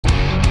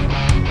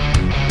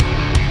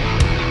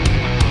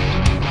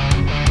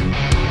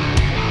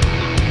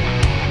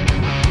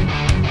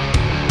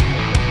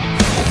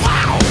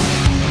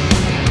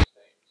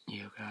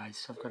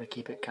so I've got to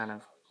keep it kind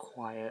of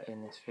quiet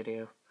in this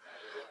video.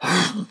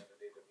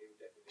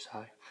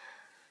 Sorry.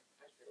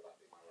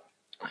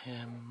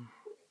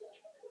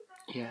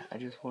 Yeah, I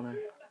just want to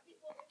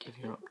give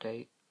you an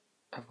update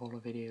of all the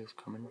videos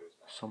coming.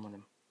 Some of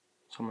them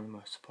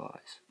were a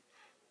surprise.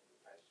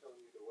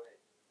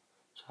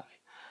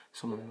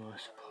 Some of them were a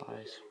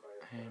surprise.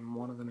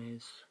 One of them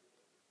is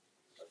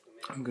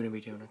I'm going to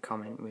be doing a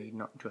comment read,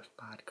 not just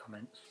bad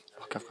comments.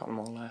 Look, I've got them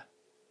all there.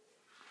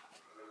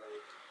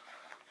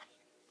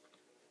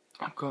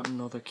 I've got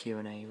another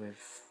Q&A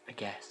with a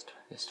guest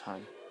this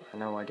time. I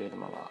know I do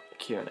them a lot,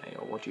 Q&A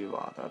or would you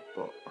rather,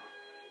 but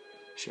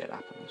shit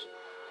happens.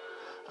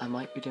 I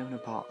might be doing a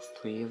part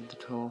 3 of the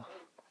tour.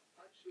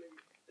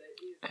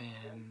 I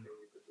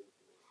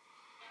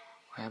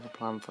have a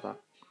plan for that.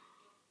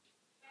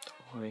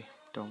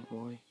 Don't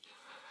worry.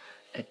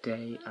 A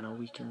day and a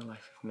week in the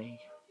life of me.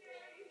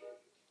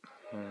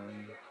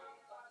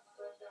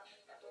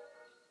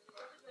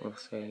 We'll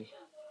see.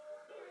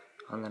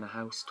 And then a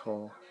house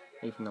tour,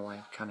 even though I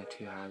have kind of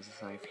 2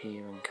 houses. I have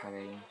here and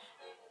Carrying.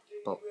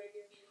 But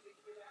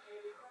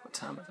what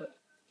time is it?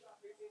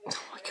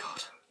 Oh my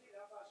god.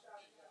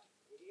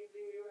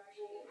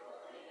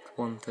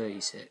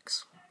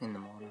 1:36 in the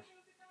morning.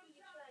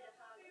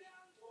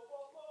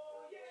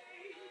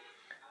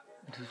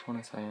 I just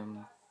want to say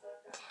I'm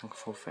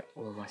thankful for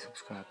all my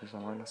subscribers. I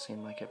might not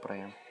seem like it, but I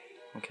am.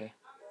 Okay.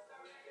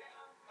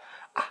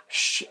 Ah,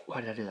 shit!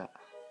 Why did I do that?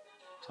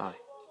 Sorry.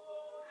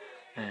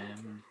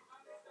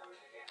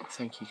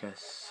 Thank you guys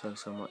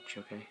so much.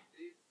 Okay.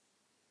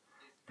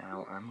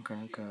 Now I'm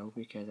gonna go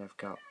because I've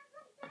got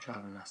a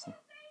driving lesson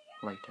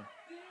later.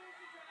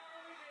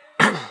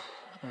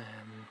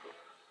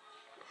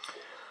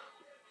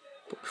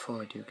 But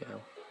before I do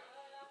go,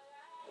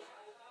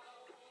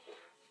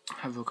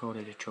 I've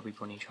recorded a Chubby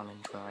Bunny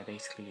challenge where I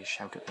basically just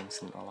shout at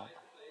Vincent a lot.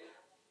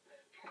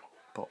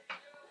 But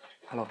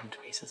I love him to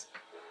pieces.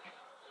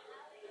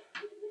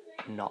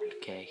 I'm not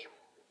gay.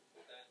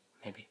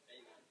 Maybe.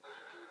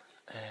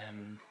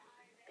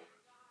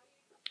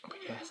 But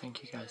yeah,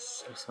 thank you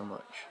guys so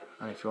much.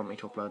 And if you want me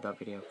to upload that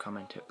video,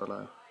 comment it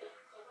below.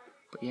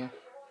 But yeah,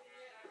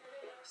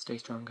 stay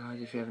strong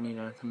guys. If you ever need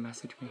anything,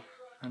 message me.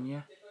 And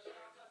yeah,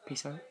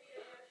 peace out.